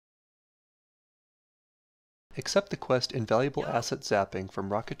Accept the quest Invaluable Asset Zapping from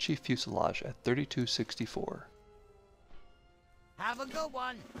ROCKET-CHIEF Fuselage at 3264. Have a good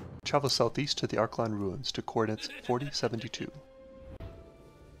one! Travel southeast to the Arklon Ruins to coordinates 4072.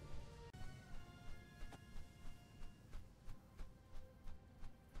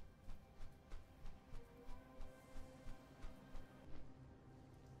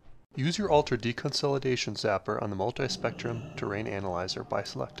 Use your ULTRA Deconsolidation Zapper on the Multispectrum Terrain Analyzer by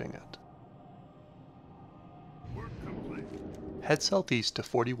selecting it. Head southeast to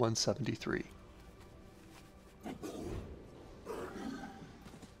 4173.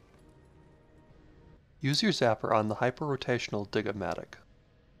 Use your zapper on the HYPER ROTATIONAL DIG-A-MATIC.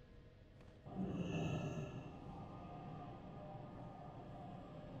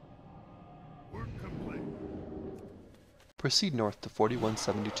 Proceed north to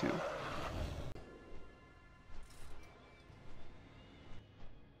 4172.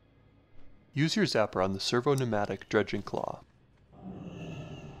 Use your zapper on the SERVO-PNEUMATIC DREDGING CLAW.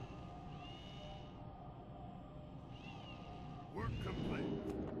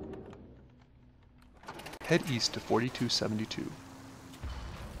 Head east to 4272.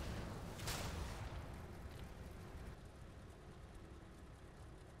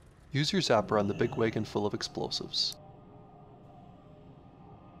 Use your zapper on the big wagon full of explosives.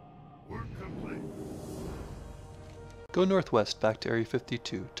 Go northwest back to Area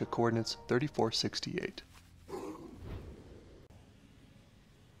 52 to coordinates 3468.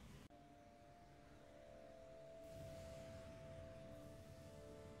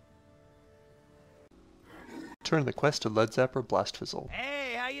 Turn the quest to Lead Zapper BLASTFIZZLE.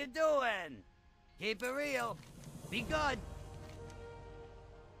 Hey, how you doing? Keep it real. Be good.